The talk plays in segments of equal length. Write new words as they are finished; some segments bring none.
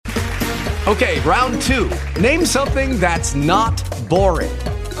Okay, round two. Name something that's not boring.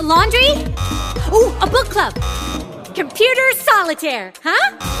 A laundry? Ooh, a book club. Computer solitaire,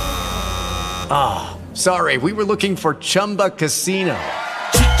 huh? Ah, sorry, we were looking for Chumba Casino.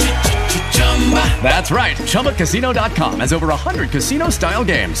 That's right, ChumbaCasino.com has over 100 casino-style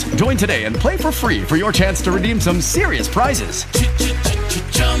games. Join today and play for free for your chance to redeem some serious prizes.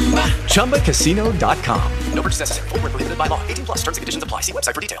 ChumbaCasino.com. No purchase necessary. Void where prohibited by law. 18 plus terms and conditions apply. See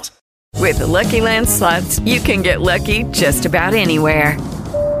website for details. With the Lucky Land Slots, you can get lucky just about anywhere.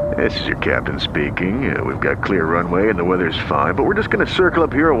 This is your captain speaking. We've got clear runway and the weather's fine, but we're just going to circle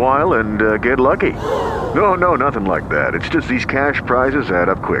up here a while and get lucky. No, nothing like that. It's just these cash prizes add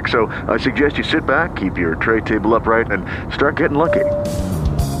up quick. So I suggest you sit back, keep your tray table upright, and start getting lucky.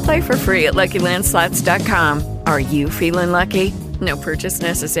 Play for free at LuckyLandSlots.com. Are you feeling lucky? No purchase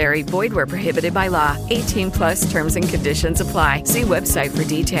necessary. Void where prohibited by law. 18 plus terms and conditions apply. See website for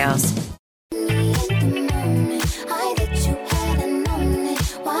details.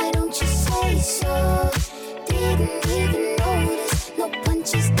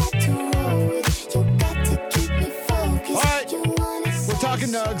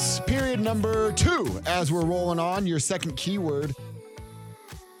 Nugs, period number 2. As we're rolling on, your second keyword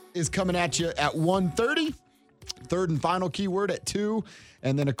is coming at you at 1:30. Third and final keyword at 2.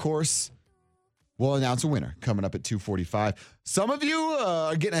 And then, of course, we'll announce a winner coming up at 2:45. Some of you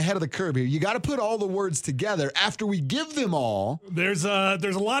are getting ahead of the curve here. You got to put all the words together after we give them all. There's a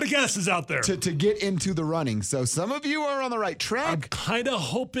lot of guesses out there to get into the running. So some of you are on the right track. I'm kind of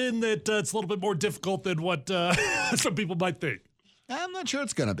hoping that it's a little bit more difficult than what some people might think. I'm not sure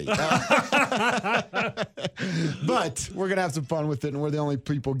it's going to be. But we're going to have some fun with it, and we're the only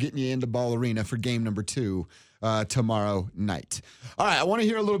people getting you into Ball Arena for game number 2 tomorrow night. All right, I want to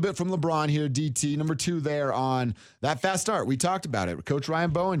hear a little bit from LeBron here, DT. Number 2 there on that fast start. We talked about it. Coach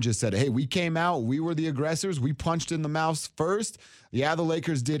Ryan Bowen just said, hey, we came out. We were the aggressors. We punched in the mouth first. Yeah, the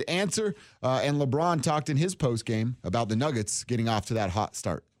Lakers did answer. And LeBron talked in his postgame about the Nuggets getting off to that hot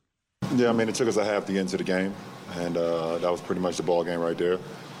start. Yeah, I mean, it took us a half to get into the game. And that was pretty much the ball game right there.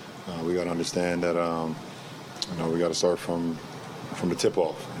 We got to understand that, we got to start from the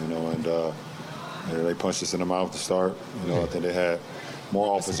tip-off, and they punched us in the mouth to start. I think they had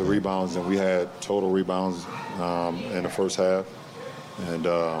more offensive rebounds than we had total rebounds in the first half. And,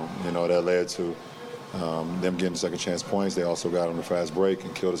 that led to them getting second chance points. They also got on the fast break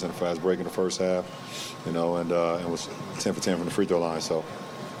and killed us in the fast break in the first half, and it was 10 for 10 from the free throw line. So,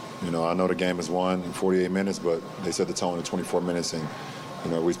 I know the game is won in 48 minutes, but they set the tone in 24 minutes, and,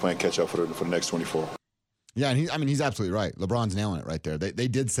 we're playing catch-up for the next 24. Yeah, and he's absolutely right. LeBron's nailing it right there. They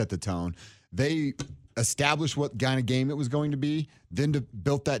did set the tone. They established what kind of game it was going to be, then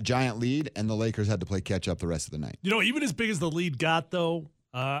built that giant lead, and the Lakers had to play catch-up the rest of the night. Even as big as the lead got, though,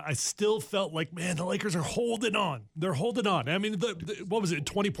 I still felt like, man, the Lakers are holding on. They're holding on. I mean, what was it,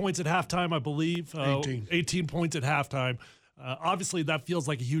 20 points at halftime, I believe? 18 points at halftime. Obviously, that feels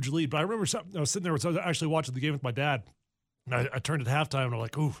like a huge lead. But I remember I was sitting there, I was actually watching the game with my dad, and I turned at halftime, and I'm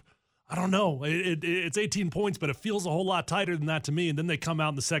like, ooh, I don't know. It's 18 points, but it feels a whole lot tighter than that to me. And then they come out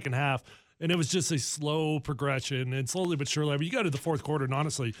in the second half, and it was just a slow progression. And slowly but surely, I mean, you got to the fourth quarter, and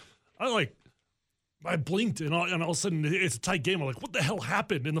honestly, I blinked, and all of a sudden, it's a tight game. I'm like, what the hell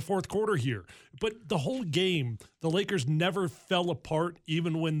happened in the fourth quarter here? But the whole game, the Lakers never fell apart,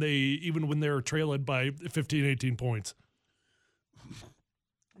 even when they were trailing by 15, 18 points.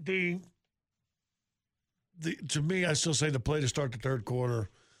 To me, I still say the play to start the third quarter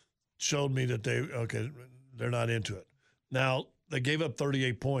showed me that they're not into it. Now, they gave up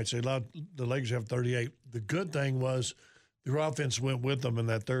 38 points. They allowed the Lakers to have 38. The good thing was their offense went with them in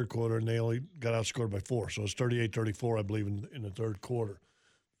that third quarter, and they only got outscored by 4. So it's 38-34, I believe, in the third quarter.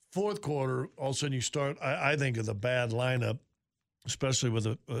 Fourth quarter, all of a sudden you start, I think, of the bad lineup, especially with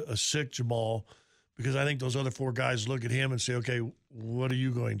a sick Jamal, because I think those other 4 guys look at him and say, okay, what are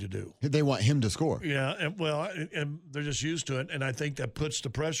you going to do? They want him to score. Yeah, and they're just used to it, and I think that puts the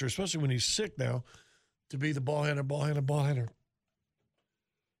pressure, especially when he's sick now, to be the ball handler.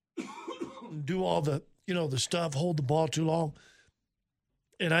 Do all the, the stuff, hold the ball too long.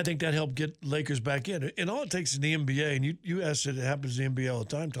 And I think that helped get Lakers back in. And all it takes in the NBA, and you asked it happens in the NBA all the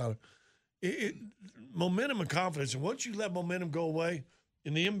time, Tyler, momentum and confidence. And once you let momentum go away,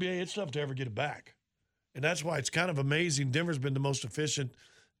 in the NBA, it's tough to ever get it back. And that's why it's kind of amazing. Denver's been the most efficient,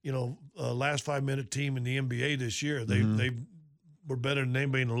 last 5-minute team in the NBA this year. They were better than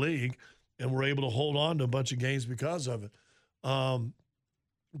anybody in the league, and were able to hold on to a bunch of games because of it.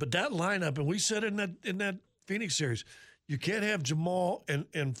 But that lineup, and we said in that Phoenix series, you can't have Jamal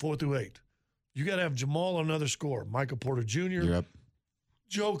and 4 through 8. You got to have Jamal on another scorer, Michael Porter Jr.,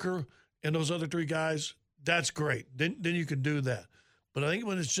 Joker, and those other three guys, that's great. Then you can do that. But I think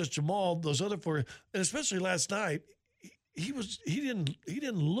when it's just Jamal, those other four, and especially last night, he didn't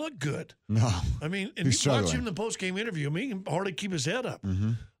look good. No. I mean, and you watch him in the post-game interview. I mean, he can hardly keep his head up.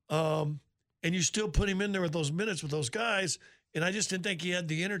 Mm-hmm. And you still put him in there with those minutes with those guys, and I just didn't think he had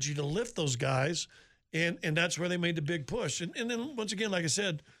the energy to lift those guys, and that's where they made the big push. And then, once again, like I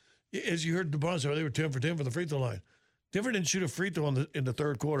said, as you heard LeBron say, they were 10 for 10 for the free throw line. Denver didn't shoot a free throw in the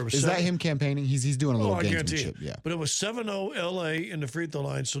third quarter. Is that him campaigning? He's doing a little gamesmanship. Yeah. But it was 7-0 L.A. in the free throw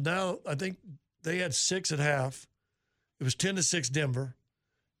line. So now I think they had 6 at half. It was 10-6 Denver.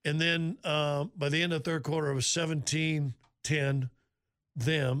 And then by the end of the third quarter, it was 17-10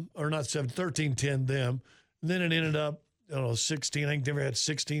 them. Or not 13-10 them. And then it ended up, 16. I think Denver had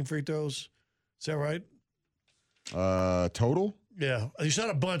 16 free throws. Is that right? Total? Yeah. You shot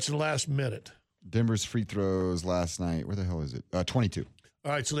a bunch in the last minute. Denver's free throws last night. Where the hell is it? 22.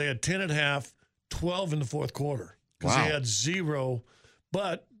 All right, so they had 10 at half, 12 in the fourth quarter because they had 0.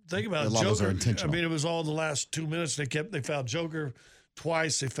 But think about it, Joker. I mean, it was all the last 2 minutes. They fouled Joker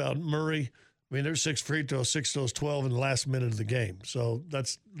twice. They fouled Murray. I mean, there's 6 free throws, 6 of those 12 in the last minute of the game. So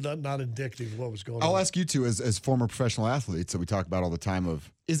that's not indicative of what was going on. I'll ask you two, as former professional athletes that we talk about all the time,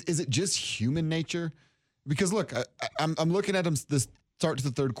 is it just human nature? Because look, I'm looking at them this start to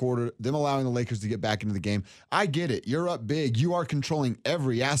the third quarter, them allowing the Lakers to get back into the game. I get it. You're up big. You are controlling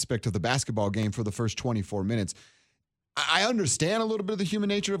every aspect of the basketball game for the first 24 minutes. I understand a little bit of the human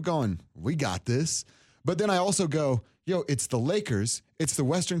nature of going, we got this. But then I also go, it's the Lakers. It's the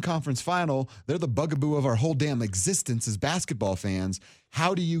Western Conference Final. They're the bugaboo of our whole damn existence as basketball fans.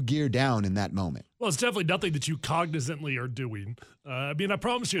 How do you gear down in that moment? Well, it's definitely nothing that you cognizantly are doing. I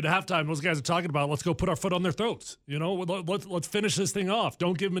promise you at halftime, those guys are talking about, let's go put our foot on their throats. Let's finish this thing off.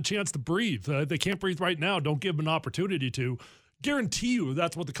 Don't give them a chance to breathe. They can't breathe right now. Don't give them an opportunity to. Guarantee you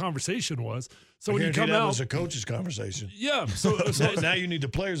that's what the conversation was. So when you come out, it was a coach's conversation. Yeah. So now you need the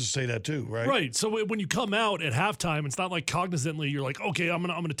players to say that too, right? Right. So when you come out at halftime, it's not like cognizantly you're like, okay, I'm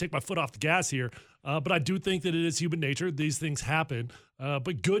gonna take my foot off the gas here. But I do think that it is human nature. These things happen.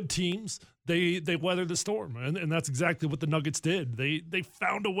 But good teams, they weather the storm, and that's exactly what the Nuggets did. They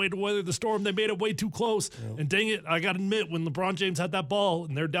found a way to weather the storm. They made it way too close. Yeah. And dang it, I got to admit, when LeBron James had that ball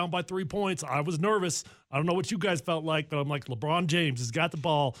and they're down by 3 points, I was nervous. I don't know what you guys felt like, but I'm like, LeBron James has got the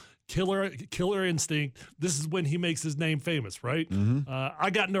ball. Killer instinct. This is when he makes his name famous, right? Mm-hmm. I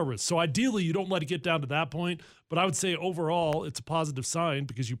got nervous. So ideally, you don't let it get down to that point. But I would say overall, it's a positive sign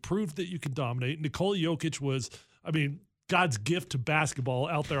because you proved that you can dominate. Nikola Jokic was, God's gift to basketball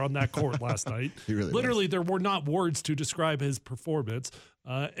out there on that court last night. He really Literally, was. There were not words to describe his performance.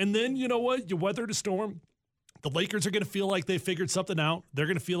 And then, you know what? You weathered a storm. The Lakers are going to feel like they figured something out. They're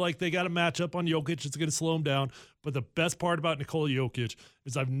going to feel like they got a matchup on Jokic. It's going to slow him down. But the best part about Nikola Jokic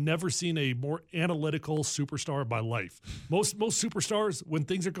is I've never seen a more analytical superstar in my life. Most superstars, when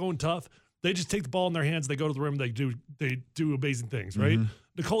things are going tough, they just take the ball in their hands. They go to the rim. They do amazing things, right? Mm-hmm.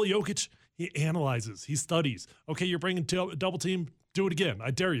 Nikola Jokic, he analyzes. He studies. Okay, you're bringing a double team. Do it again.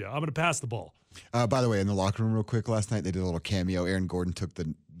 I dare you. I'm going to pass the ball. By the way, in the locker room real quick last night, they did a little cameo. Aaron Gordon took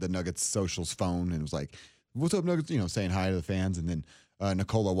the Nuggets socials phone and was like, what's up, Nuggets? Saying hi to the fans. And then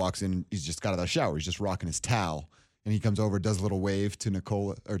Nikola walks in. He's just got out of the shower. He's just rocking his towel. And he comes over, does a little wave to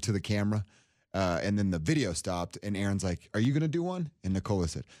Nikola or to the camera. And then the video stopped. And Aaron's like, are you going to do one? And Nikola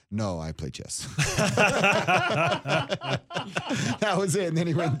said, no, I play chess. That was it. And then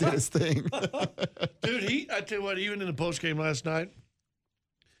he went and did his thing. Dude, I tell you what, even in the postgame last night,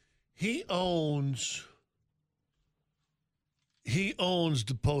 he owns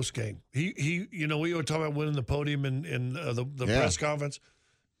the post game. He we were talking about winning the podium in the press conference.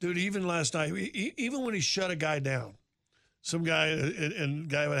 Dude, even last night, even when he shut a guy down, some guy and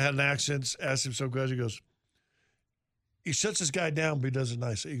guy that had an accent asked him some question. He goes, he shuts this guy down, but he does it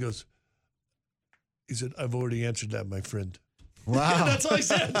nice. He said, I've already answered that, my friend. Wow. That's all I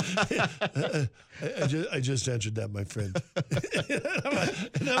said. I just answered that, my friend.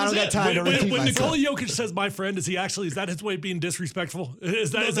 I don't got time to repeat when myself. Nikola Jokic says my friend, is that his way of being disrespectful? Is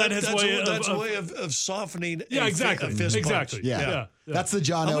that his way? That's a way of softening exactly. a fist exactly. punch. Yeah. That's the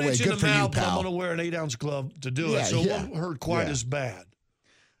John I'm Elway. Good for you, pal. I'm going to wear an 8-ounce glove to do it, so it won't hurt quite as bad.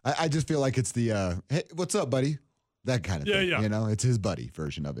 I just feel like it's the, hey, what's up, buddy? That kind of thing. Yeah. It's his buddy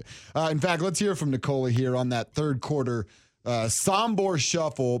version of it. In fact, let's hear from Nikola here on that third quarter Sombor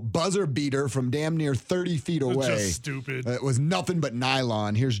shuffle, buzzer beater from damn near 30 feet away. Just stupid. It was nothing but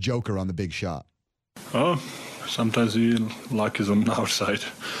nylon. Here's Joker on the big shot. Oh, sometimes the luck is on our side.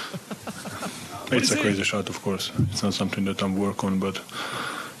 It's a crazy shot, of course. It's not something that I'm working on, but,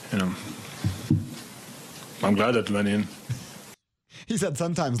 I'm glad that it went in. He said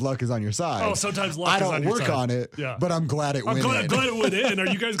sometimes luck is on your side. Oh, sometimes luck is on your side. I don't work on it, but I'm glad it went in. I'm glad it went in. Are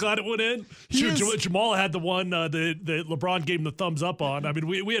you guys glad it went in? Sure, Jamal had the one that LeBron gave him the thumbs up on. I mean,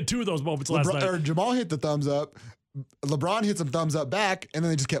 we had two of those moments last night. Jamal hit the thumbs up. LeBron hit some thumbs up back, and then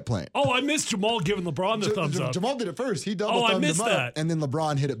they just kept playing. Oh, I missed Jamal giving LeBron the thumbs up. Jamal did it first. He double thumbed him up, and then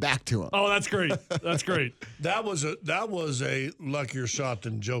LeBron hit it back to him. Oh, that's great. That's great. That was a luckier shot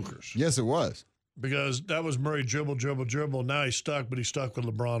than Joker's. Yes, it was. Because that was Murray dribble. Now he's stuck, but he's stuck with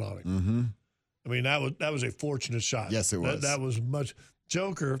LeBron on him. Mm-hmm. I mean, that was a fortunate shot. Yes, it was. That was much.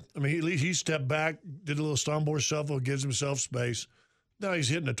 Joker, I mean, at least he stepped back, did a little stomboard shuffle, gives himself space. Now he's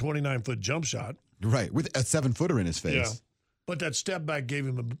hitting a 29-foot jump shot. Right, with a 7-footer in his face. Yeah. But that step back gave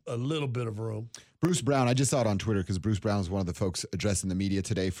him a little bit of room. Bruce Brown, I just saw it on Twitter because Bruce Brown was one of the folks addressing the media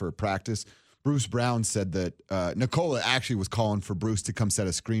today for practice. Bruce Brown said that Nicola actually was calling for Bruce to come set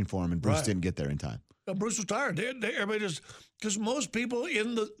a screen for him, and Bruce didn't get there in time. Bruce was tired. Everybody just, because most people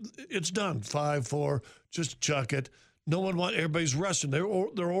it's done. 5-4, just chuck it. Everybody's resting. They're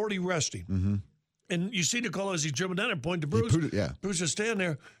already resting. Mm-hmm. And you see Nicola as he's dribbling down and pointing to Bruce. Bruce just stand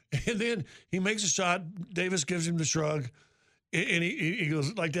there, and then he makes a shot. Davis gives him the shrug, and he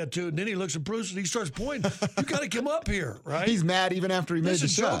goes like that too. And then he looks at Bruce and he starts pointing. You got to come up here, right? He's mad even after he made the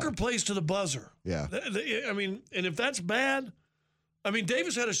shot. Joker plays to the buzzer. Yeah. I mean, and if that's bad, I mean,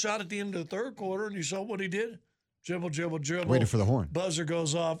 Davis had a shot at the end of the third quarter, and you saw what he did. Dribble. Waited for the horn. Buzzer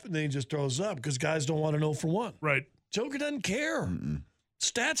goes off, and then he just throws up because guys don't want to know for one. Right. Joker doesn't care. Mm-mm.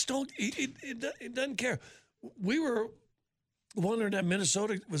 Stats don't. It doesn't care. We were wondering that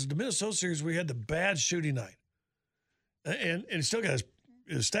Minnesota was the Minnesota series. We had the bad shooting night, and he still got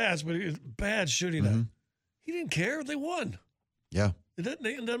his stats, but it was bad shooting night. He didn't care. They won. Yeah. It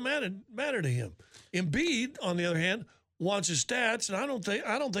doesn't matter to him. Embiid, on the other hand, wants his stats, and I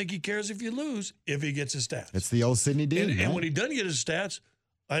don't think he cares if you lose if he gets his stats. It's the old Sidney Dean. And when he doesn't get his stats,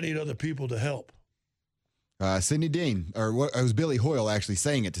 I need other people to help. Sidney Dean, it was Billy Hoyle actually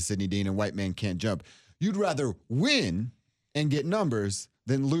saying it to Sidney Dean and White Man Can't Jump. You'd rather win and get numbers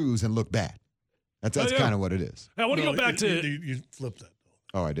than lose and look bad. That's kind of what it is. I want to go back to you flip that.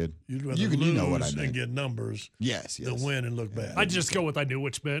 Oh, I did. You'd rather lose know what I meant. and get numbers. Yes. Than win and look bad. I just go with I knew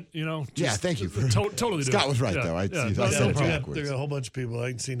which meant. Thank you for totally. Scott was right though. There are a whole bunch of people I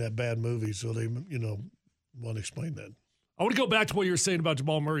ain't seen that bad movie, so they want to explain that. I want to go back to what you were saying about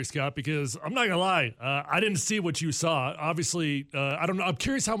Jamal Murray, Scott, because I'm not gonna lie, I didn't see what you saw. Obviously, I don't know. I'm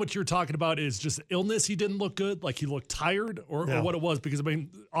curious how much you're talking about is just illness. He didn't look good, like he looked tired, or what it was. Because I mean,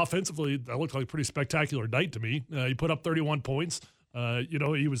 offensively, that looked like a pretty spectacular night to me. He put up 31 points.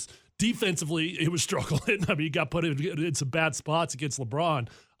 He was defensively, he was struggling. I mean, he got put in some bad spots against LeBron.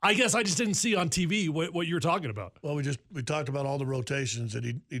 I guess I just didn't see on TV what you're talking about. Well, we talked about all the rotations that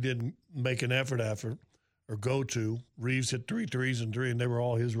he didn't make an effort or go to. Reeves hit 3 threes and 3, and they were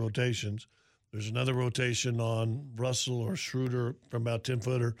all his rotations. There's another rotation on Russell or Schroeder from about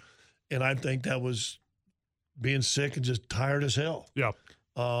 10-footer, and I think that was being sick and just tired as hell. Yeah.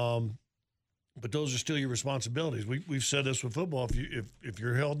 But those are still your responsibilities. We've said this with football. If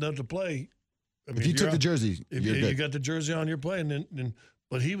you're held up to play, if you took the jersey, if you got the jersey on, you're playing.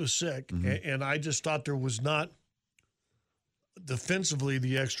 But he was sick, and I just thought there was not defensively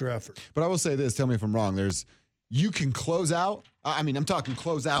the extra effort. But I will say this, tell me if I'm wrong, you can close out. I mean, I'm talking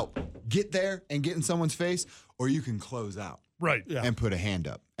close out, get there and get in someone's face, or you can close out and put a hand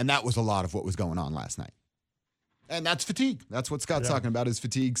up. And that was a lot of what was going on last night. And that's fatigue. That's what Scott's talking about is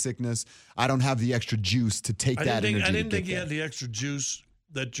fatigue, sickness. I don't have the extra juice to take that energy. I didn't think he had the extra juice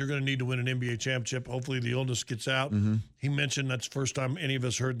that you're going to need to win an NBA championship. Hopefully the illness gets out. Mm-hmm. He mentioned that's the first time any of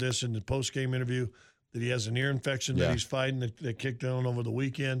us heard this in the post-game interview, that he has an ear infection that he's fighting that kicked on over the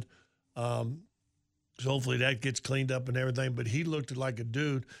weekend. So hopefully that gets cleaned up and everything. But he looked like a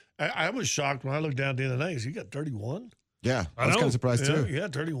dude. I was shocked when I looked down at the end of the night. He got 31? Yeah, I was kind of surprised too. Yeah,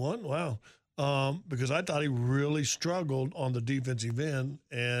 31. Wow. Because I thought he really struggled on the defensive end.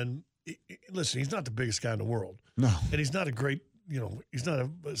 And listen, he's not the biggest guy in the world. No. And he's not a great, he's not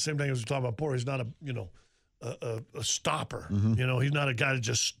same thing as we talk about Porter. He's not a stopper. Mm-hmm. He's not a guy that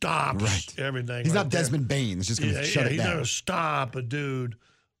just stops everything. He's not Desmond Bain. It's just going to shut it down. He's not a stop a dude,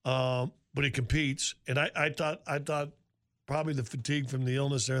 but he competes. And I thought probably the fatigue from the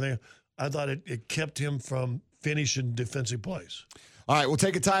illness and everything, I thought it kept him from finishing defensive plays. All right, we'll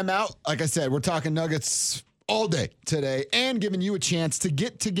take a timeout. Like I said, we're talking Nuggets all day today and giving you a chance to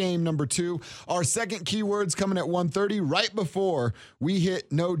get to game number 2. Our second keyword's coming at 1:30 right before we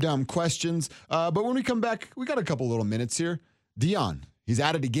hit no dumb questions. But when we come back, we got a couple little minutes here. Dion, he's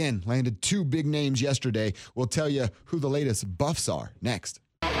at it again. Landed 2 big names yesterday. We'll tell you who the latest buffs are next.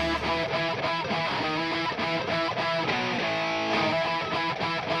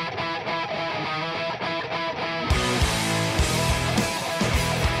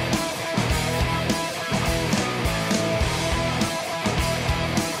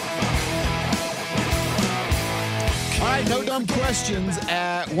 No dumb questions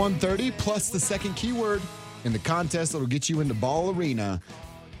at 1:30, plus the second keyword in the contest that'll get you into Ball Arena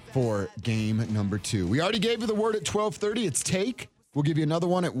for game number 2. We already gave you the word at 12:30. It's take. We'll give you another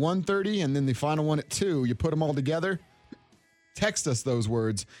one at 1:30, and then the final one at 2. You put them all together. Text us those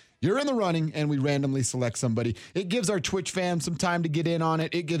words. You're in the running, and we randomly select somebody. It gives our Twitch fans some time to get in on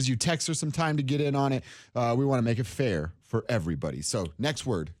it. It gives you texters some time to get in on it. We want to make it fair for everybody. So next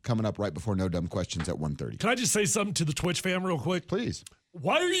word coming up right before No Dumb Questions at 1:30. Can I just say something to the Twitch fam real quick? Please.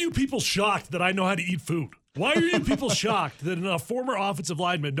 Why are you people shocked that I know how to eat food? Why are you people shocked that a former offensive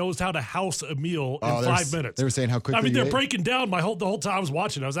lineman knows how to house a meal in 5 minutes? They were saying how quickly I mean, they're you ate? breaking down the whole time I was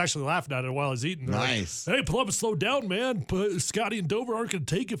watching. I was actually laughing at it while I was eating. They're Nice. Like, hey, Columbus, slow down, man. Scotty and Dover aren't going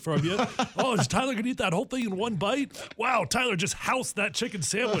to take it from you. Oh, is Tyler going to eat that whole thing in one bite? Wow, Tyler just housed that chicken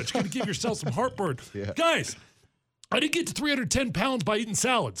sandwich. Going to give yourself some heartburn. Yeah. Guys, I didn't get to 310 pounds by eating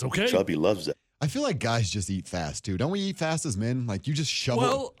salads, okay? Chubby loves it. I feel like guys just eat fast, too. Don't we eat fast as men? Like, you just shovel.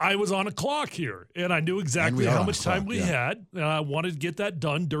 Well, I was on a clock here, and I knew exactly how much time we had. I wanted to get that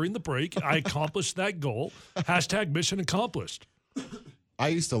done during the break. I accomplished that goal. # mission accomplished. I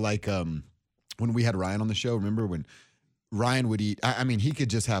used to like when we had Ryan on the show. Remember when Ryan would eat? I mean, he could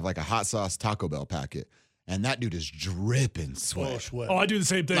just have like a hot sauce Taco Bell packet, and that dude is dripping sweat. Oh, I do the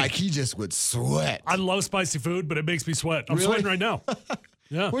same thing. Like, he just would sweat. I love spicy food, but it makes me sweat. I'm sweating right now.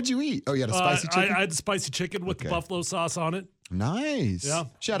 Yeah. What'd you eat? Oh, you had a spicy chicken? I had the spicy chicken with the buffalo sauce on it. Nice. Yeah.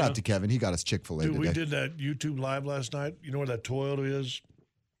 Shout out to Kevin. He got us Chick-fil-A Dude, today. we did that YouTube live last night. You know where that Toyota is?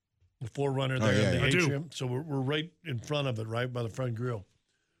 The Forerunner there yeah, in the I do. atrium. So we're right in front of it, right by the front grill.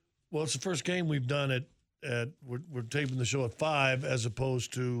 Well, it's the first game we've done we're taping the show at 5 as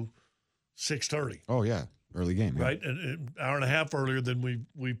opposed to 6:30. Oh, yeah. Early game. Yeah. Right? An hour and a half earlier than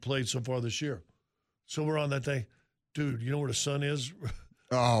we played so far this year. So we're on that thing. Dude, you know where the sun is?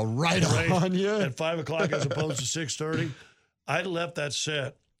 Oh, right on you. At 5 o'clock as opposed to 6:30. I left that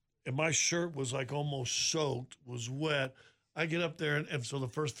set, and my shirt was like almost soaked, was wet. I get up there, and so the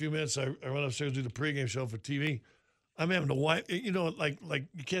first few minutes, I run upstairs to do the pregame show for TV. I'm having to wipe, like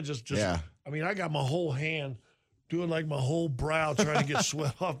you can't just yeah. I mean, I got my whole hand doing like my whole brow trying to get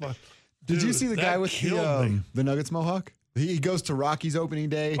sweat off my. Did you see the guy with the the Nuggets mohawk? He goes to Rocky's opening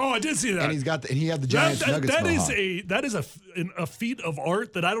day. Oh, I did see that. And he had the Giants Nuggets mohawk. That is a feat of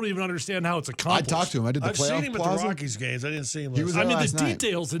art that I don't even understand how it's accomplished. I talked to him. I did the I've playoff seen him plaza. at the Rockies games. I didn't see him. He was I mean, last the night.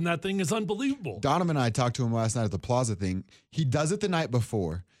 details in that thing is unbelievable. Donovan and I talked to him last night at the plaza thing. He does it the night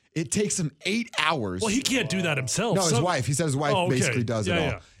before. It takes him 8 hours. Well, he can't do that himself. No, his wife. He said his wife basically does it all.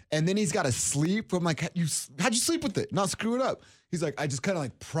 Yeah. And then he's got to sleep. I'm like, how'd you sleep with it? Not screw it up. He's like, I just kind of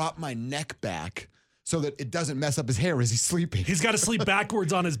like prop my neck back so that it doesn't mess up his hair as he's sleeping. He's got to sleep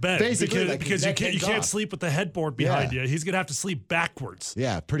backwards on his bed. Basically, because you can't sleep with the headboard behind Yeah. you. He's going to have to sleep backwards.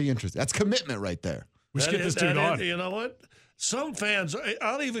 Yeah, pretty interesting. That's commitment right there. We should get this dude on. You know what? Some fans,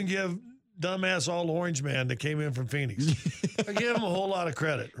 I'll even give dumbass all orange man that came in from Phoenix. I give him a whole lot of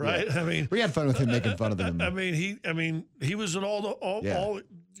credit, right? Yeah. I mean, we had fun with him making fun of them. I mean, he was at all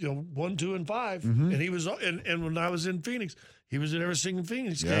 1, 2, and 5, and he was and when I was in Phoenix, he was in every single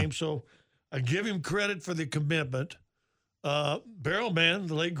Phoenix game. So I give him credit for the commitment. Barrel Man,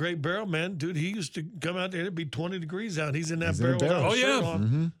 the late great Barrel Man, dude, he used to come out there. It'd be 20 degrees out. He's in that barrel. Oh yeah. I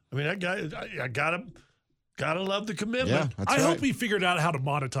mean, that guy. I gotta love the commitment. Yeah, that's I right. hope he figured out how to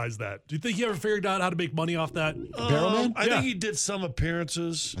monetize that. Do you think he ever figured out how to make money off that? Barrelman? I think he did some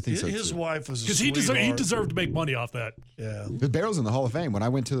appearances. I think so, His too. wife was Because he deserved to make money off that. Yeah. The Barrel's in the Hall of Fame. When I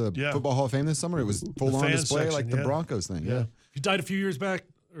went to the Football Hall of Fame this summer, it was full on fan display section, like the yeah. Broncos thing. Yeah. He died a few years back,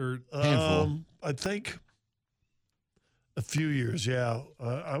 or Handful. I think a few years. Yeah.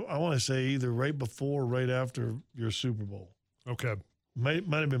 I want to say either right before or right after your Super Bowl. okay. Might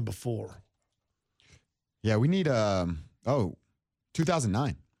have been before. Yeah, we need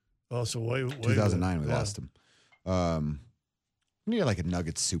 2009. Oh, so way 2009 we yeah. lost him. We need like a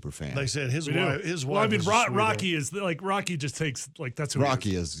Nuggets super fan. Like I said, his We do. wife. Well, I mean, was a sweetheart. Rocky is like Rocky just takes like that's who Rocky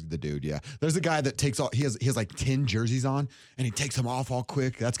he is. is the dude, yeah. There's a guy that takes all he has like 10 jerseys on and he takes them off all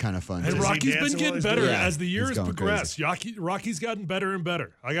quick. That's kind of fun. And too. he Rocky's dancing been while getting he's better doing it? as the Yeah, years he's going progress. Rocky's gotten better and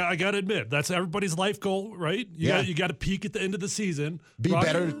better. I got to admit, that's everybody's life goal, right? You got to peak at the end of the season. Be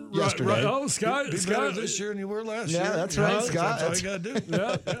better yesterday. Oh, Scott, Be better this year than you were last year. Yeah, that's right, Huh? Scott. That's all you got to do.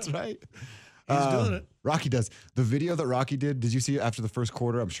 Yeah, That's right. He's doing it. Rocky does. The video that Rocky did you see it after the first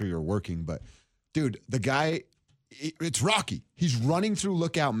quarter? I'm sure you're working, but dude, the guy, it's Rocky. He's running through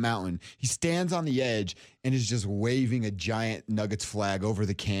Lookout Mountain. He stands on the edge and is just waving a giant Nuggets flag over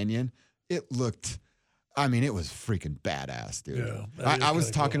the canyon. It was freaking badass, dude. Yeah, that is I was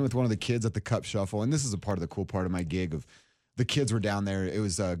kinda talking cool. with one of the kids at the Cup Shuffle, and this is a part of the cool part of my gig of the kids were down there. It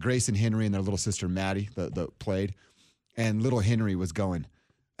was Grace and Henry and their little sister Maddie that played. and little Henry was going,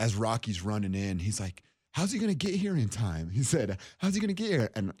 as Rocky's running in, he's like, how's he going to get here in time? He said, how's he going to get here?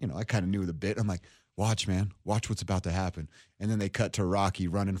 And, I kind of knew the bit. I'm like, watch, man. Watch what's about to happen. And then they cut to Rocky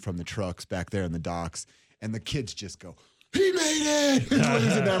running from the trucks back there in the docks. And the kids just go, he made it!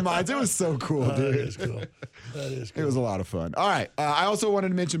 Losing their minds. It was so cool, dude. That is cool. That is cool. It was a lot of fun. All right. I also wanted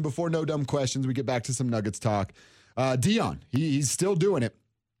to mention before No Dumb Questions, we get back to some Nuggets talk. Dion, he's still doing it.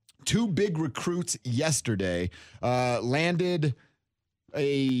 2 big recruits yesterday landed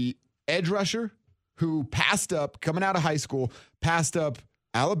a edge rusher who passed up, coming out of high school, passed up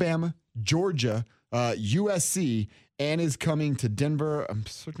Alabama, Georgia, USC, and is coming to Denver. I'm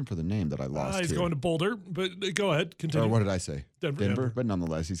searching for the name that I lost. He's here. going to Boulder, but go ahead, continue. Or what did I say? Denver. But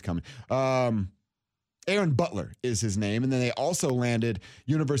nonetheless, he's coming. Aaron Butler is his name. And then they also landed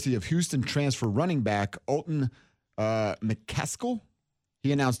University of Houston transfer running back Alton McCaskill.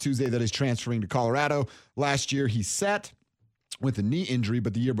 He announced Tuesday that he's transferring to Colorado. Last year, he sat with a knee injury,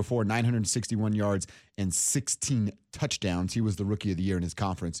 but the year before, 961 yards and 16 touchdowns. He was the rookie of the year in his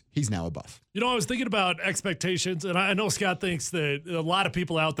conference. He's now a Buff. I was thinking about expectations, and I know Scott thinks that a lot of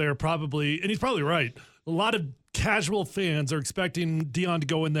people out there probably, and he's probably right, a lot of casual fans are expecting Dion to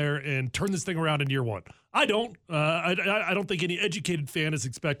go in there and turn this thing around in year one. I don't. I don't think any educated fan is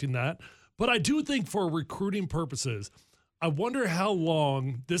expecting that. But I do think for recruiting purposes, I wonder how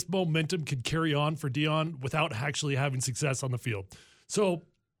long this momentum could carry on for Dion without actually having success on the field. So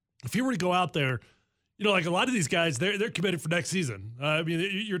if he were to go out there, like a lot of these guys, they're committed for next season.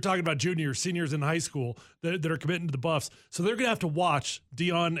 You're talking about juniors, seniors in high school that are committing to the Buffs. So they're going to have to watch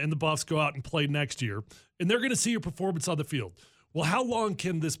Dion and the Buffs go out and play next year, and they're going to see your performance on the field. Well, how long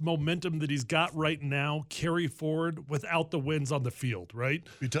can this momentum that he's got right now carry forward without the wins on the field, right?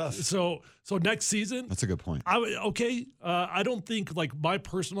 Be tough. So next season. That's a good point. I don't think my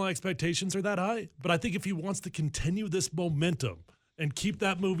personal expectations are that high, but I think if he wants to continue this momentum and keep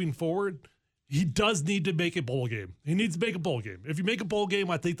that moving forward, he does need to make a bowl game. He needs to make a bowl game. If you make a bowl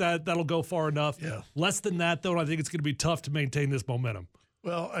game, I think that'll go far enough. Yeah. Less than that, though, I think it's going to be tough to maintain this momentum.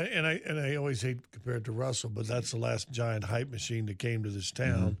 Well, I always hate to compare it to Russell, but that's the last giant hype machine that came to this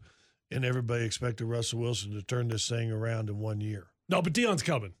town, and everybody expected Russell Wilson to turn this thing around in 1 year. No, but Dion's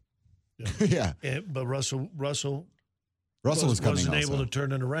coming. Yeah. But Russell was coming wasn't also. able to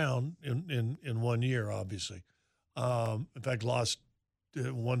turn it around in 1 year, obviously. In fact, lost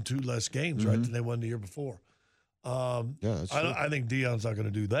 1-2 less games, right, than they won the year before. That's true. I think Dion's not going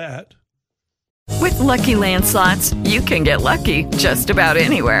to do that. With Lucky Land Slots, you can get lucky just about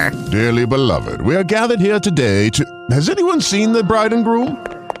anywhere. Dearly beloved, we are gathered here today to... Has anyone seen the bride and groom?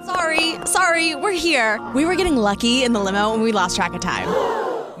 Sorry, we're here. We were getting lucky in the limo and we lost track of time.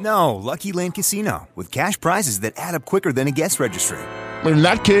 No, Lucky Land Casino, with cash prizes that add up quicker than a guest registry. In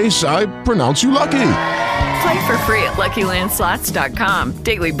that case, I pronounce you lucky. Play for free at LuckyLandSlots.com.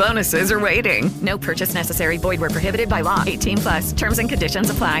 Daily bonuses are waiting. No purchase necessary. Void where prohibited by law. 18+. Terms and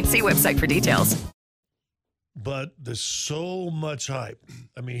conditions apply. See website for details. But there's so much hype.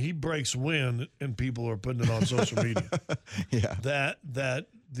 I mean, he breaks wind, and people are putting it on social media. Yeah. That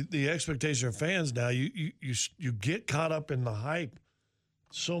the expectation of fans now, you get caught up in the hype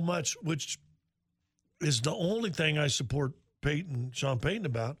so much, which is the only thing I support Sean Payton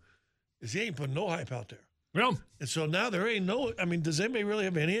about, is he ain't putting no hype out there. Well, and so now there ain't no. I mean, does anybody really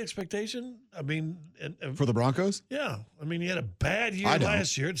have any expectation? I mean, for the Broncos? Yeah. I mean, he had a bad year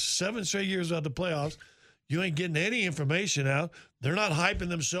last year. It's 7 straight years out the playoffs. You ain't getting any information out. They're not hyping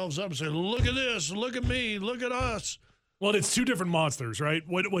themselves up and saying, "Look at this, look at me, look at us." Well, it's two different monsters, right?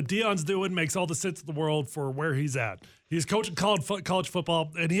 What Dion's doing makes all the sense in the world for where he's at. He's coaching college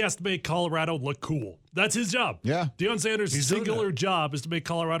football, and he has to make Colorado look cool. That's his job. Yeah. Deion Sanders' singular job is to make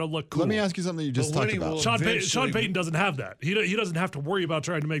Colorado look cool. Let me ask you something you just talked about. Sean Payton doesn't have that. He doesn't have to worry about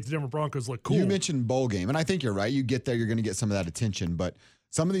trying to make the Denver Broncos look cool. You mentioned bowl game, and I think you're right. You get there, you're going to get some of that attention. But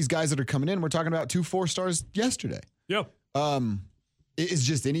some of these guys that are coming in, we're talking about 2 4-stars yesterday. Yeah. Is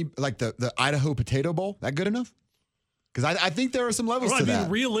just the Idaho Potato Bowl that good enough? Because I think there are some levels to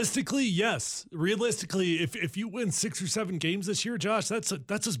that. Realistically, yes. Realistically, if you win 6 or 7 games this year, Josh, that's a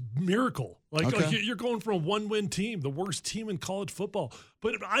miracle. Like you're going from a 1-win team, the worst team in college football.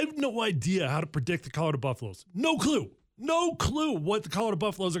 But I have no idea how to predict the Colorado Buffaloes. No clue what the Colorado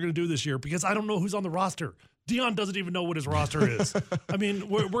Buffaloes are going to do this year because I don't know who's on the roster. Deion doesn't even know what his roster is. I mean,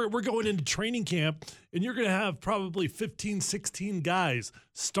 we're going into training camp, and you're going to have probably 15, 16 guys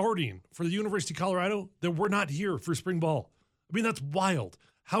starting for the University of Colorado that were not here for spring ball. I mean, that's wild.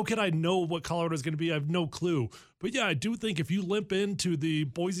 How can I know what Colorado is going to be? I have no clue. But, yeah, I do think if you limp into the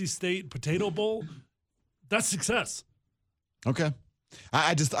Boise State Potato Bowl, that's success. Okay.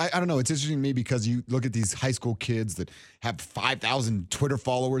 I don't know. It's interesting to me because you look at these high school kids that have 5,000 Twitter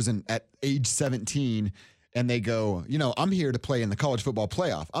followers and at age 17, and they go, I'm here to play in the college football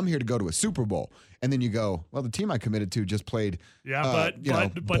playoff. I'm here to go to a Super Bowl. And then you go, well, the team I committed to just played. Yeah,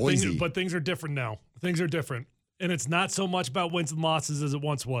 Boise. but things are different now. Things are different, and it's not so much about wins and losses as it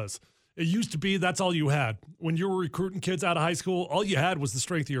once was. It used to be that's all you had. When you were recruiting kids out of high school, all you had was the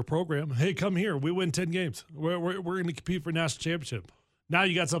strength of your program. Hey, come here. We win 10 games. We're going to compete for a national championship. Now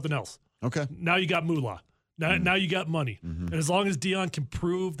you got something else. Okay. Now you got moolah. Now you got money. Mm-hmm. And as long as Deion can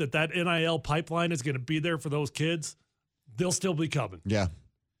prove that NIL pipeline is going to be there for those kids, they'll still be coming. Yeah.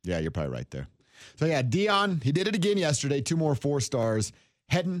 Yeah, you're probably right there. So, yeah, Deion, he did it again yesterday. 2 more 4 stars.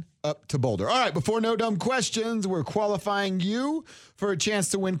 Heading up to Boulder. All right, before No Dumb Questions, we're qualifying you for a chance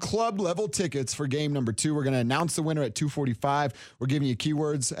to win club-level tickets for game number 2. We're going to announce the winner at 2:45. We're giving you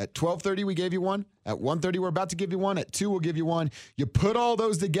keywords. At 12:30, we gave you one. At 1:30, we're about to give you one. At 2, we'll give you one. You put all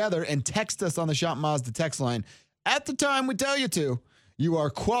those together and text us on the Shop Mazda text line. At the time we tell you to, you are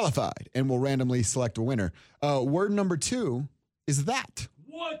qualified, and we'll randomly select a winner. Word number 2 is that.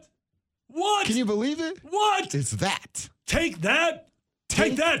 What? Can you believe it? What? It's that. Take that.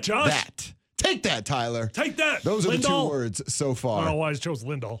 Take that, Josh. That. Take that, Tyler. Take that. Those are the 2 words so far. I don't know why I chose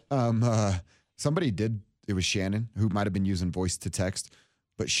Lindahl. Somebody did. It was Shannon, who might have been using voice to text,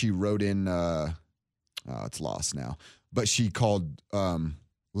 but she wrote in, it's lost now, but she called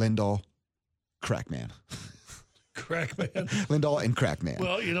Lindahl Crackman. Crackman. Lindahl and Crackman.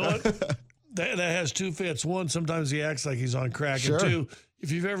 Well, you know what? that has 2 fits. One, sometimes he acts like he's on crack. Sure. And 2,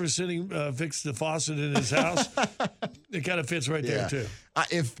 if you've ever seen him fix the faucet in his house, it kind of fits right there too.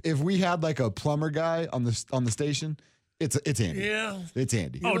 If we had like a plumber guy on the station, it's Andy. Yeah, it's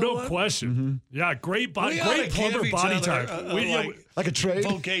Andy. No question. Mm-hmm. Yeah, great plumber body type. Like a trade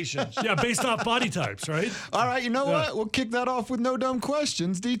vocations. Yeah, based off body types, right? All right, you know what? We'll kick that off with No Dumb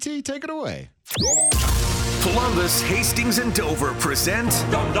Questions. DT, take it away. Columbus, Hastings, and Dover present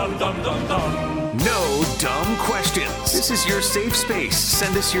Dum Dum Dum Dum Dum. No Dumb Questions. This is your safe space.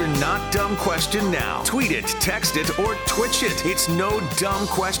 Send us your not dumb question now. Tweet it, text it, or Twitch it. It's No Dumb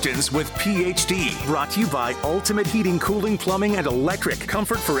Questions with PhD. Brought to you by Ultimate Heating, Cooling, Plumbing, and Electric.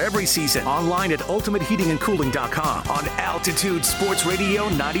 Comfort for every season. Online at ultimateheatingandcooling.com. On Altitude Sports Radio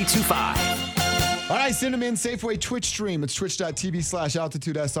 92.5. All right, send them in. Safeway Twitch stream. It's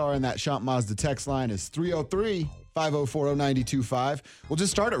twitch.tv/AltitudeSR, and that Shop Mazda text line is 303-504-0925. We'll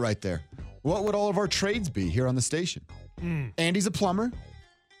just start it right there. What would all of our trades be here on the station? Andy's a plumber.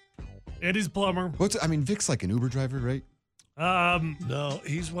 Vic's like an Uber driver, right? No,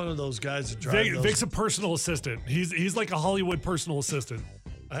 he's one of those guys that drives. Vic's a personal assistant. He's like a Hollywood personal assistant.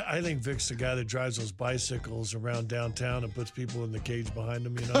 I think Vic's the guy that drives those bicycles around downtown and puts people in the cage behind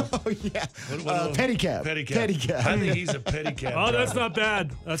him, you know? Oh, yeah. Pedicab. I think he's a pedicab. Oh, that's not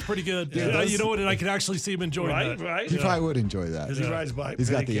bad. That's pretty good. Yeah, you know what? And I can actually see him enjoying that. Right. He probably would enjoy that. Because he rides bike. He's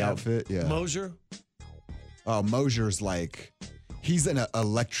got the outfit, yeah. Mosier? Oh, Mosier's like, he's an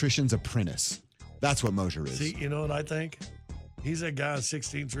electrician's apprentice. That's what Mosier is. See, you know what I think? He's that guy on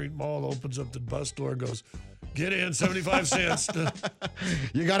 16th Street Mall, opens up the bus door and goes, get in, 75 cents.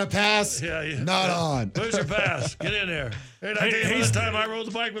 You got a pass? Yeah. Not on. Where's your pass? Get in there. Hey, last time I rode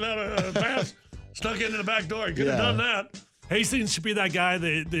the bike without a pass, snuck into the back door. You could have done that. Hastings should be that guy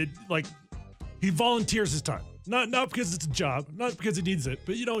that like, he volunteers his time. Not because it's a job, not because he needs it,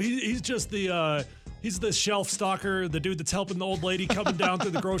 but, you know, he's just the... He's the shelf stalker, the dude that's helping the old lady coming down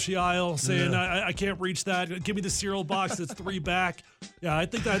through the grocery aisle saying, I can't reach that. Give me the cereal box that's 3 back. Yeah, I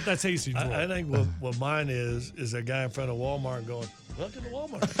think that's Hastings. I think what mine is a guy in front of Walmart going, welcome to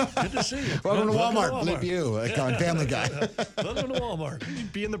Walmart. Good to see you. Welcome to Walmart. Bleep you, like on Family Guy. Welcome to Walmart.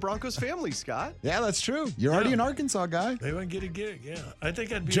 You'd be in the Broncos family, Scott. Yeah, that's true. You're already an Arkansas guy. Maybe I can get a gig, yeah. I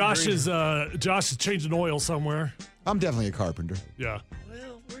think I'd be Josh is changing oil somewhere. I'm definitely a carpenter. Yeah.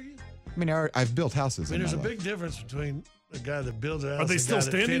 Well, where are you? I mean, I've built houses. There's a big difference between a guy that builds a house and a guy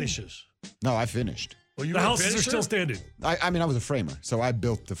that finishes. No, I finished. Well, the houses are still standing. I mean, I was a framer, so I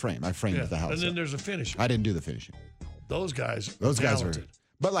built the frame. I framed the house. And then there's a finisher. I didn't do the finishing. Those guys are.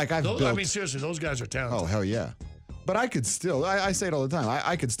 But like I've built. I mean, seriously, those guys are talented. Oh, hell yeah. But I could still, I say it all the time,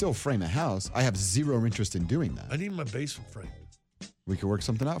 I could still frame a house. I have zero interest in doing that. I need my basement framed. We could work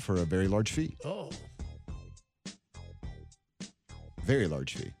something out for a very large fee. Oh. Very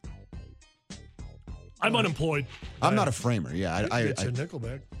large fee. I'm unemployed. I'm not a framer. Yeah, It's a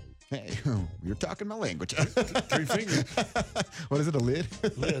Nickelback. Hey, you're talking my language. 3 fingers. What is it, a lid?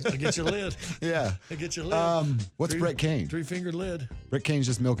 Lid. I get your lid. Yeah. I get your lid. What's Brett Kane? 3-fingered lid. Brett Kane's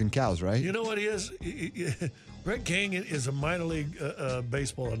just milking cows, right? You know what he is? Brett Kane is a minor league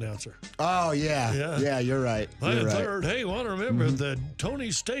baseball announcer. Oh, yeah. Yeah, you're right. You're right. Third, hey, want to remember that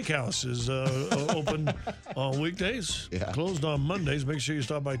Tony's Steakhouse is open on weekdays, closed on Mondays. Make sure you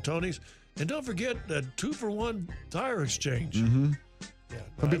stop by Tony's. And don't forget that 2-for-1 tire exchange. Mm-hmm. Yeah,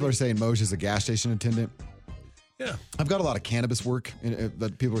 Some people are saying Moj is a gas station attendant. Yeah. I've got a lot of cannabis work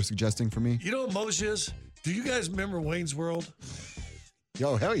that people are suggesting for me. You know what Moj is? Do you guys remember Wayne's World?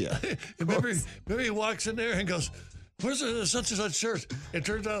 Oh, hell yeah. remember he walks in there and goes, where's such and such shirt? It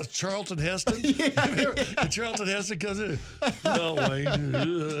turns out it's Charlton Heston. And Charlton Heston comes in. No, Wayne.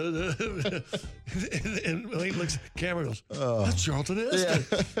 and Wayne looks at the camera and goes, that's Charlton Heston.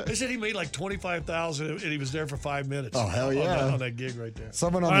 Yeah. They said he made like $25,000 and he was there for 5 minutes. Oh, hell yeah. On that gig right there.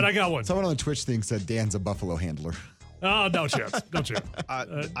 I got one. Someone on the Twitch thing said Dan's a Buffalo handler. Oh, no chance. No chance.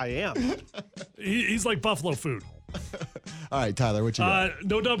 I am. He's like buffalo food. All right, Tyler, what you got?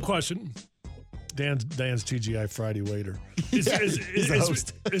 No dumb question. Dan's TGI Friday waiter.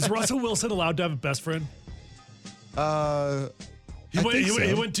 Is Russell Wilson allowed to have a best friend? He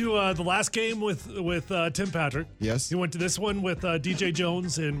went to the last game with Tim Patrick. Yes. He went to this one with DJ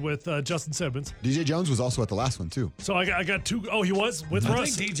Jones and with Justin Simmons. DJ Jones was also at the last one, too. So I got two. Oh, he was with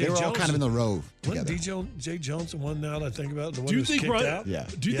Russ? Think DJ they were all Jones, kind of in the row together. Wasn't DJ Jones the one now that I think about it? The one Do you who was think kicked out? Yeah.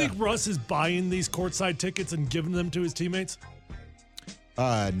 Do you think Russ is buying these courtside tickets and giving them to his teammates?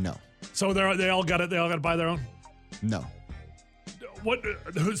 No. So they all got it. They all got to buy their own. No.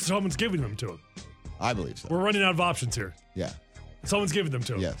 Someone's giving them to him. I believe so. We're running out of options here. Yeah. Someone's giving them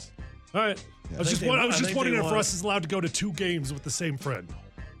to him. Yes. All right. Yeah. I was just wondering if Russ is allowed to go to 2 games with the same friend.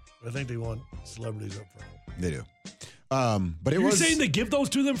 I think they want celebrities up front. They do. But You're saying they give those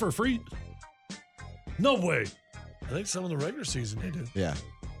to them for free? No way. I think some of the regular season they do. Yeah.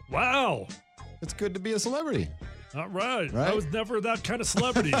 Wow. It's good to be a celebrity. All right. I was never that kind of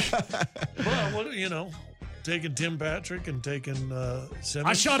celebrity. Well, taking Tim Patrick and taking Simmons.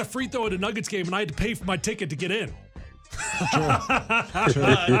 I shot a free throw at a Nuggets game, and I had to pay for my ticket to get in.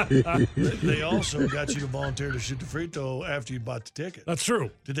 They also got you to volunteer to shoot the free throw after you bought the ticket. That's true.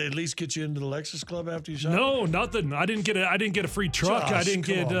 Did they at least get you into the Lexus Club after you shot? No, nothing. I didn't get a free truck. Josh,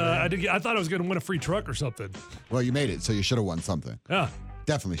 I thought I was going to win a free truck or something. Well, you made it, so you should have won something. Yeah.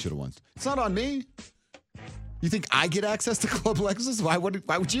 Definitely should have won. It's not on me. You think I get access to Club Lexus? Why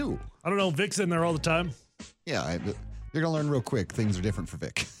would you? I don't know. Vic's in there all the time. Yeah, you're going to learn real quick. Things are different for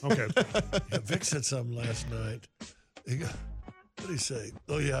Vic. Okay. Yeah, Vic said something last night. What did he say?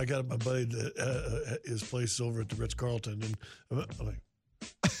 Oh, yeah, I got my buddy that his place is over at the Ritz-Carlton. And I'm like,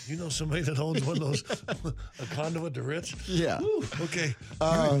 you know somebody that owns one of those, a condo at the Ritz? Yeah. Woo, okay.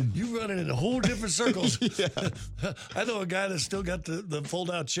 You running in whole different circles. Yeah. I know a guy that's still got the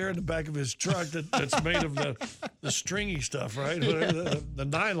fold-out chair in the back of his truck that's made of the stringy stuff, right? Yeah. The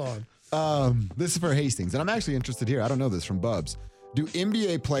nylon. This is for Hastings, and I'm actually interested here. I don't know this from Bubs. Do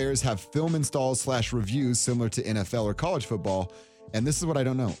NBA players have film installs / reviews similar to NFL or college football? And this is what I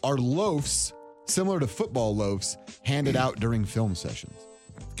don't know. Are loafs, similar to football loafs, handed out during film sessions?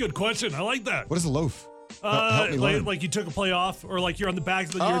 Good question. I like that. What is a loaf? Help me learn. Like you took a play off, or like you're on the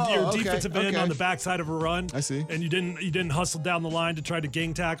back, your defensive end on the backside of a run. I see. And you didn't hustle down the line to try to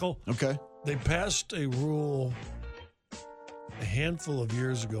gang tackle. Okay. They passed a rule a handful of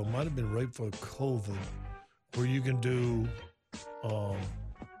years ago, might have been right before COVID, where you can do, you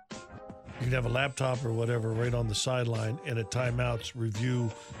can have a laptop or whatever right on the sideline and at timeouts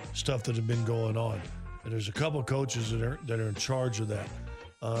review stuff that had been going on. And there's a couple of coaches that are in charge of that.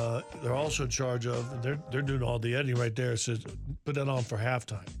 They're also in charge of, they're doing all the editing right there. It says, put that on for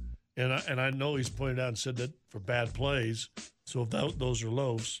halftime. And I know he's pointed out and said that for bad plays. So if those are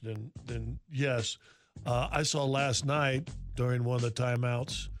loafs, then yes. I saw last night during one of the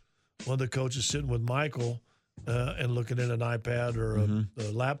timeouts, one of the coaches sitting with Michael and looking at an iPad or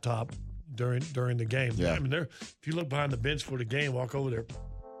a laptop during the game. Yeah. I mean, if you look behind the bench for the game, walk over there.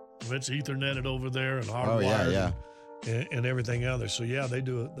 It's Etherneted over there and hardwired and everything out there. So yeah, they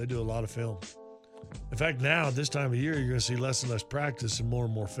do a lot of film. In fact, now at this time of year, you're going to see less and less practice and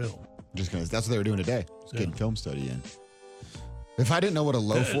more film. That's what they were doing today. Just getting film study in. If I didn't know what a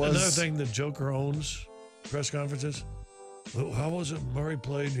loaf was, another thing that Joker owns press conferences. How was it? Murray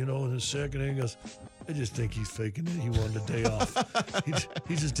played, in his second inning. He goes, I just think he's faking it. He wanted a day off.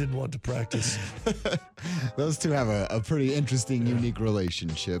 He just didn't want to practice. Those two have a pretty interesting, unique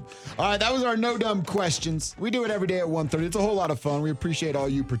relationship. All right, that was our No Dumb Questions. We do it every day at 1:30. It's a whole lot of fun. We appreciate all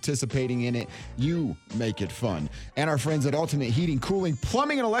you participating in it. You make it fun. And our friends at Ultimate Heating, Cooling,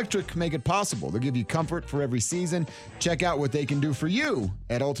 Plumbing, and Electric make it possible. They'll give you comfort for every season. Check out what they can do for you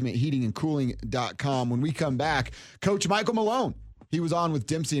at ultimateheatingandcooling.com. When we come back, Coach Michael Malone. He was on with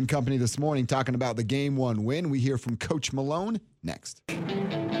Dempsey and Company this morning talking about the Game 1 win. We hear from Coach Malone next. All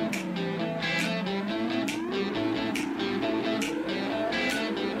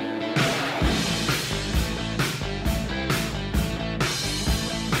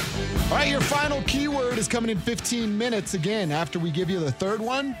right, your final keyword is coming in 15 minutes. Again, after we give you the third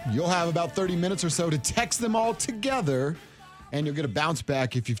one, you'll have about 30 minutes or so to text them all together, and you'll get a bounce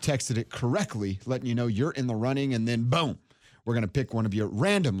back if you've texted it correctly, letting you know you're in the running, and then boom. We're going to pick one of you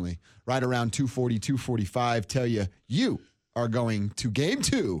randomly right around 2:40, 2:45, tell you are going to Game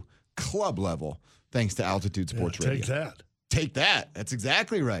 2, club level, thanks to Altitude Sports Radio. Take that. Take that. That's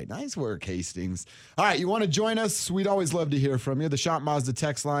exactly right. Nice work, Hastings. All right, you want to join us? We'd always love to hear from you. The Shop Mazda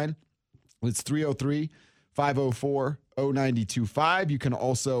text line, it's 303-504-0925. You can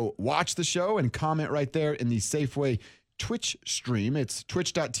also watch the show and comment right there in the Safeway Twitch stream. It's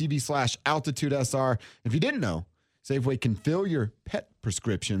twitch.tv/AltitudeSR. If you didn't know, Safeway can fill your pet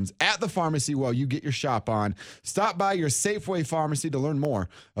prescriptions at the pharmacy while you get your shop on. Stop by your Safeway pharmacy to learn more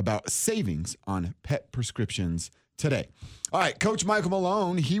about savings on pet prescriptions today. All right, Coach Michael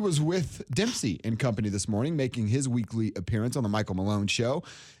Malone, he was with Dempsey and Company this morning, making his weekly appearance on the Michael Malone Show.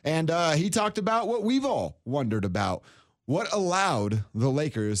 And he talked about what we've all wondered about. What allowed the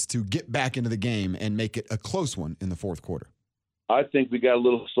Lakers to get back into the game and make it a close one in the fourth quarter? I think we got a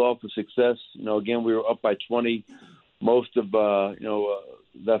little soft with success. Again, we were up by 20 most of,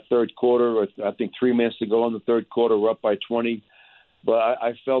 that third quarter. I think 3 minutes to go in the third quarter, we're up by 20. But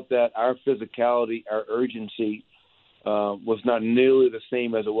I felt that our physicality, our urgency was not nearly the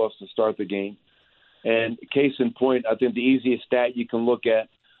same as it was to start the game. And case in point, I think the easiest stat you can look at,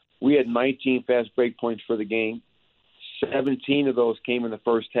 we had 19 fast break points for the game. 17 of those came in the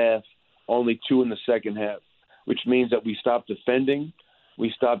first half, only 2 in the second half, which means that we stopped defending. We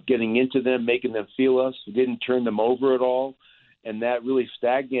stopped getting into them, making them feel us. We didn't turn them over at all. And that really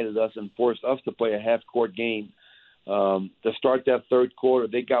stagnated us and forced us to play a half-court game. To start that third quarter,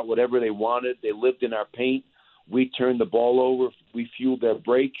 they got whatever they wanted. They lived in our paint. We turned the ball over. We fueled their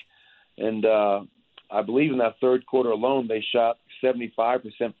break. And I believe in that third quarter alone, they shot 75%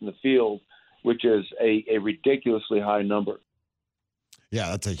 from the field, which is a ridiculously high number.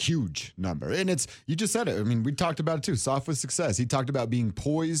 Yeah, that's a huge number. And you just said it. I mean, we talked about it too. Soft with success. He talked about being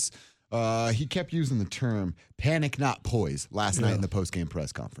poised. He kept using the term panic, not poise last night in the post-game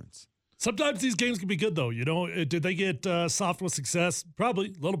press conference. Sometimes these games can be good, though. Did they get soft with success? Probably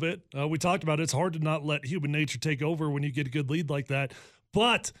a little bit. We talked about it. It's hard to not let human nature take over when you get a good lead like that.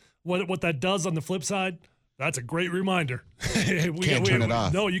 But what that does on the flip side, that's a great reminder. Can't turn it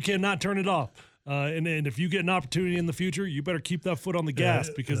off. No, you cannot turn it off. And if you get an opportunity in the future, you better keep that foot on the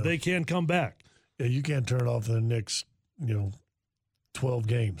gas because they can come back. Yeah, you can't turn it off in the next, 12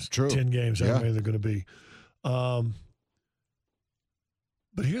 games, True. 10 games, however many they're going to be. But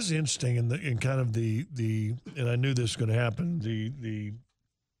here's the interesting and kind of the and I knew this was going to happen, the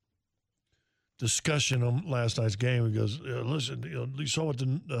discussion on last night's game. He goes, listen, you saw what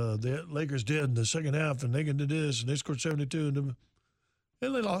the Lakers did in the second half, and they did this, and they scored 72, and they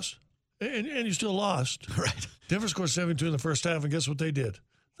lost. And you still lost. Right. Denver scored 72 in the first half, and guess what they did?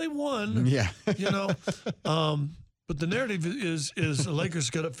 They won. Yeah. But the narrative is the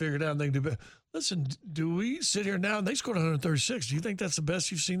Lakers got it figured out and they can do better. Listen, do we sit here now and they scored 136? Do you think that's the best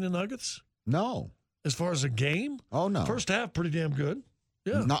you've seen the Nuggets? No. As far as a game? Oh, no. First half, pretty damn good.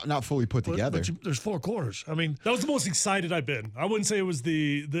 Yeah. Not fully put together. But there's 4 quarters. I mean, that was the most excited I've been. I wouldn't say it was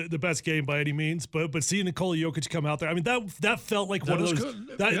the best game by any means, but seeing Nikola Jokic come out there, I mean that felt like one of those.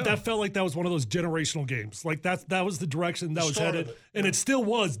 That felt like that was one of those generational games. Like that was the direction that was headed, and it still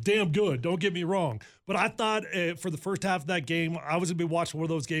was damn good. Don't get me wrong, but I thought for the first half of that game, I was gonna be watching one of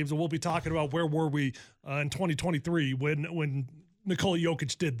those games, and we'll be talking about where were we in 2023 when Nikola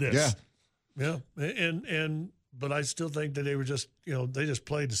Jokic did this. Yeah, and. But I still think that they were just, they just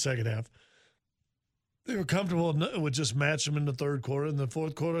played the second half. They were comfortable with just match them in the third quarter. In the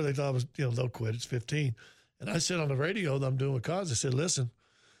fourth quarter, they thought it was, they'll quit. It's 15. And I said on the radio that I'm doing with Cos, I said, listen,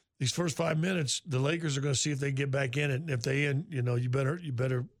 these first 5 minutes, the Lakers are going to see if they get back in it. And if they you better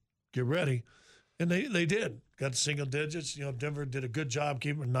get ready. And they did. Got single digits. Denver did a good job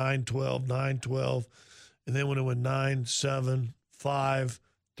keeping it 9-12, 9-12. And then when it went 9-7, 5,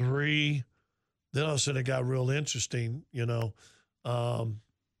 3, Then all of a sudden it got real interesting, But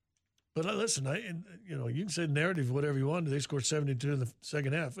listen, you can say narrative, whatever you want. They scored 72 in the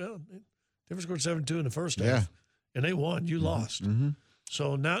second half. Well, they never scored 72 in the first half. And they won. You lost. Mm-hmm.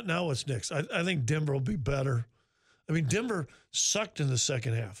 So now what's next? I think Denver will be better. I mean, Denver sucked in the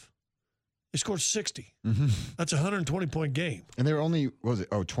second half. They scored 60. Mm-hmm. That's a 120-point game. And they were only,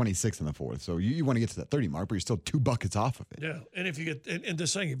 26 in the fourth. So you want to get to that 30 mark, but you're still 2 buckets off of it. Yeah. And if you get, and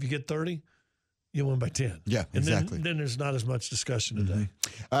this thing, if you get 30, you win by 10. Yeah, exactly. And then there's not as much discussion today.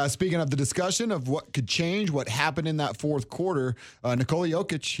 Speaking of the discussion of what could change, what happened in that fourth quarter, Nikola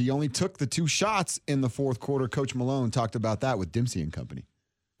Jokic, he only took the 2 shots in the fourth quarter. Coach Malone talked about that with Dempsey and company.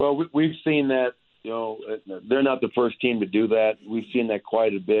 Well, we've seen that, they're not the first team to do that. We've seen that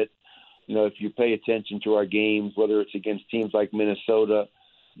quite a bit. If you pay attention to our games, whether it's against teams like Minnesota,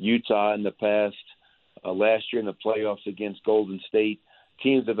 Utah in the past, last year in the playoffs against Golden State,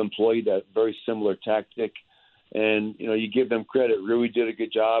 teams have employed that very similar tactic. And, you give them credit. Rui did a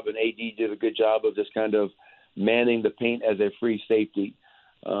good job, and AD did a good job of just kind of manning the paint as a free safety.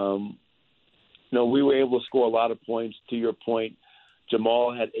 We were able to score a lot of points. To your point,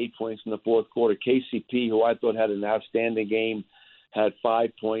 Jamal had 8 points in the fourth quarter. KCP, who I thought had an outstanding game, had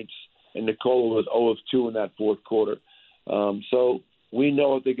 5 points. And Nikola was 0 of 2 in that fourth quarter. So we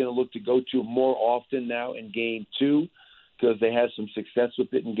know what they're going to look to go to more often now in game 2 because they had some success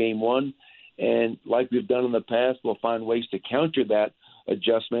with it in game 1. And like we've done in the past, we'll find ways to counter that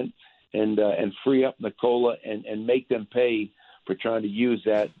adjustment and free up Nikola and make them pay for trying to use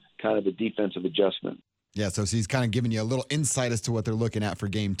that kind of a defensive adjustment. Yeah, so he's kind of giving you a little insight as to what they're looking at for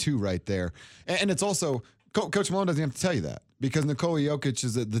game 2 right there. And it's also, Coach Malone doesn't have to tell you that because Nikola Jokic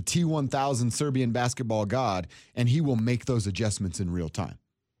is the T1000 Serbian basketball god, and he will make those adjustments in real time.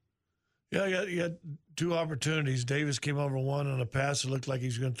 Yeah, you got 2 opportunities. Davis came over one on a pass. It looked like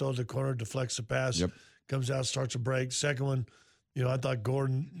he's going to throw it to the corner, deflects the pass, comes out, starts a break. Second one, I thought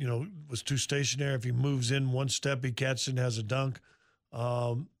Gordon, was too stationary. If he moves in one step, he catches it and has a dunk.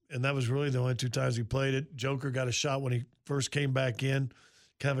 And that was really the only 2 times he played it. Joker got a shot when he first came back in,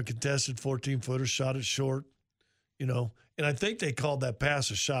 kind of a contested 14-footer, shot it short, And I think they called that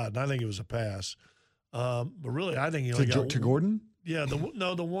pass a shot, and I think it was a pass. But really, I think he only got to Gordon? Yeah,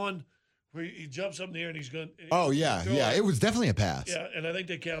 the one where he jumps up in the air and he's going. It was definitely a pass. Yeah, and I think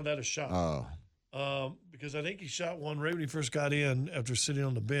they counted that a shot. Because I think he shot one right when he first got in after sitting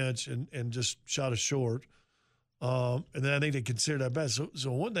on the bench and just shot it short. And then I think they considered that pass.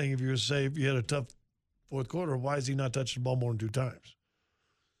 So one thing, if you were to say if you had a tough fourth quarter, why is he not touching the ball more than 2 times?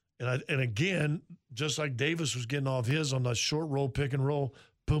 And again, just like Davis was getting off his on that short roll, pick and roll,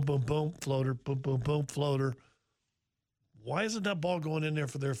 boom, boom, boom, floater, boom, boom, boom, floater. Why isn't that ball going in there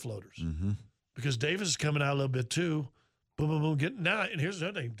for their floaters? Mm-hmm. Because Davis is coming out a little bit too. Boom, boom, boom. Now, and here's the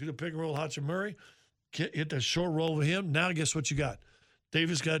other thing. Do the pick and roll, Hachimura, hit that short roll with him. Now guess what you got?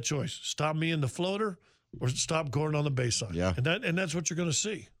 Davis got a choice. Stop me in the floater or stop Gordon on the baseline. Yeah. And that's what you're going to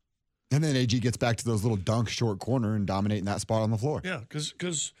see. And then AG gets back to those little dunk short corner and dominating that spot on the floor. Yeah,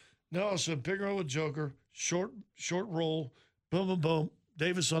 because now it's a pick and roll with Joker, short roll, boom, boom, boom.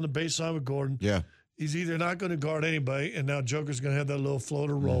 Davis on the baseline with Gordon. Yeah. He's either not going to guard anybody, and now Joker's going to have that little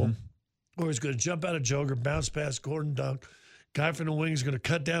floater roll, or he's going to jump out of Joker, bounce past Gordon, dunk. Guy from the wing is going to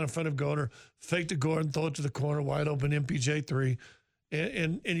cut down in front of Gordon, fake to Gordon, throw it to the corner, wide open MPJ 3,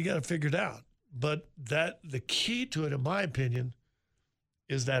 and you got to figure it out. But the key to it, in my opinion,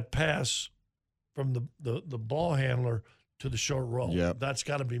 is that pass from the ball handler to the short roll. Yep. That's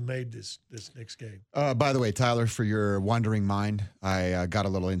got to be made this next game. By the way, Tyler, for your wandering mind, I got a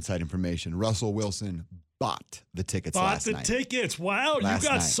little inside information. Russell Wilson bought the tickets last night. Bought the tickets. Wow, Last you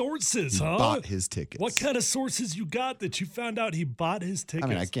got night. sources, He huh? bought his tickets. What kind of sources you got that you found out he bought his tickets? I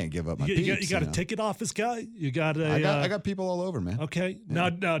mean, I can't give up my you peeps. got a ticket office guy? You got a I got people all over, man. Okay. Yeah.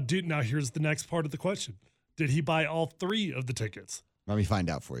 Now here's the next part of the question. Did he buy all 3 of the tickets? Let me find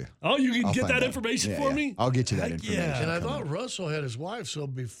out for you. Oh, you can I'll get find that out. information Yeah, for yeah. me? I'll get you that Heck information. yeah. And I thought Russell had his wife so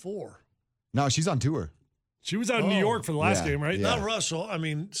before. No, she's on tour. She was out in New York for the last game, right? Not Russell. I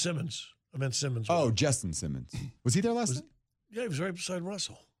mean Simmons. I meant Simmons. Oh, Justin Simmons. Was he there last night? Yeah, he was right beside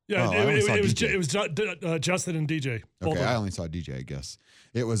Russell. Yeah, Oh, I only saw it was DJ. Justin and DJ. both Okay, of I them. only saw DJ, I guess.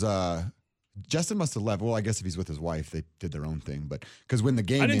 It was Justin must have left. Well, I guess if he's with his wife, they did their own thing. But because when the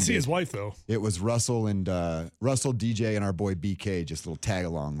game I didn't see ended, his wife though. It was Russell, DJ, and our boy BK, just a little tag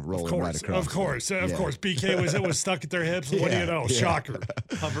along, rolling right across. Of course. BK was stuck at their hips. What do you know? Yeah. Shocker.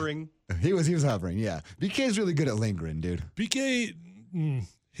 Hovering. He was hovering. Yeah, BK is really good at lingering, dude. BK,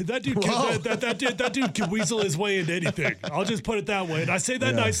 That dude, that dude can weasel his way into anything. I'll just put it that way. And I say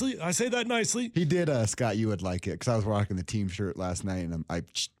that nicely. He did, Scott. You would like it because I was rocking the team shirt last night, and I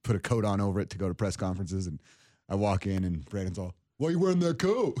put a coat on over it to go to press conferences, and I walk in, and Brandon's all, "Why are you wearing that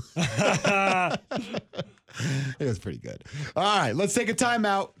coat?" It was pretty good. All right, let's take a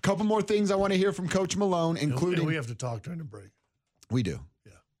timeout. A couple more things I want to hear from Coach Malone, including and we have to talk during the break. We do.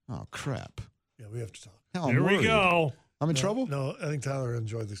 Yeah. Oh crap. Yeah, we have to talk. Hell, Here we go. I'm in trouble? No, I think Tyler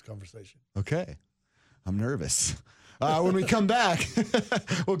enjoyed this conversation. Okay. I'm nervous. When we come back,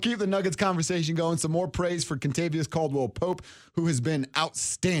 we'll keep the Nuggets conversation going. Some more praise for Kentavious Caldwell-Pope, who has been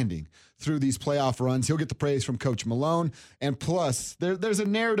outstanding through these playoff runs. He'll get the praise from Coach Malone. And plus, there's a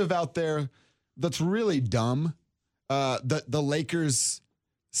narrative out there that's really dumb. The Lakers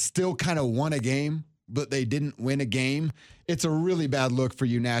still kind of won a game, but they didn't win a game. It's a really bad look for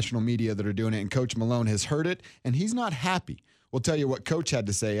you national media that are doing it, and Coach Malone has heard it, and he's not happy. We'll tell you what Coach had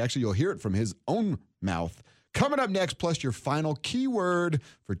to say. Actually, you'll hear it from his own mouth. Coming up next, plus your final keyword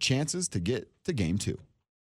for chances to get to Game 2.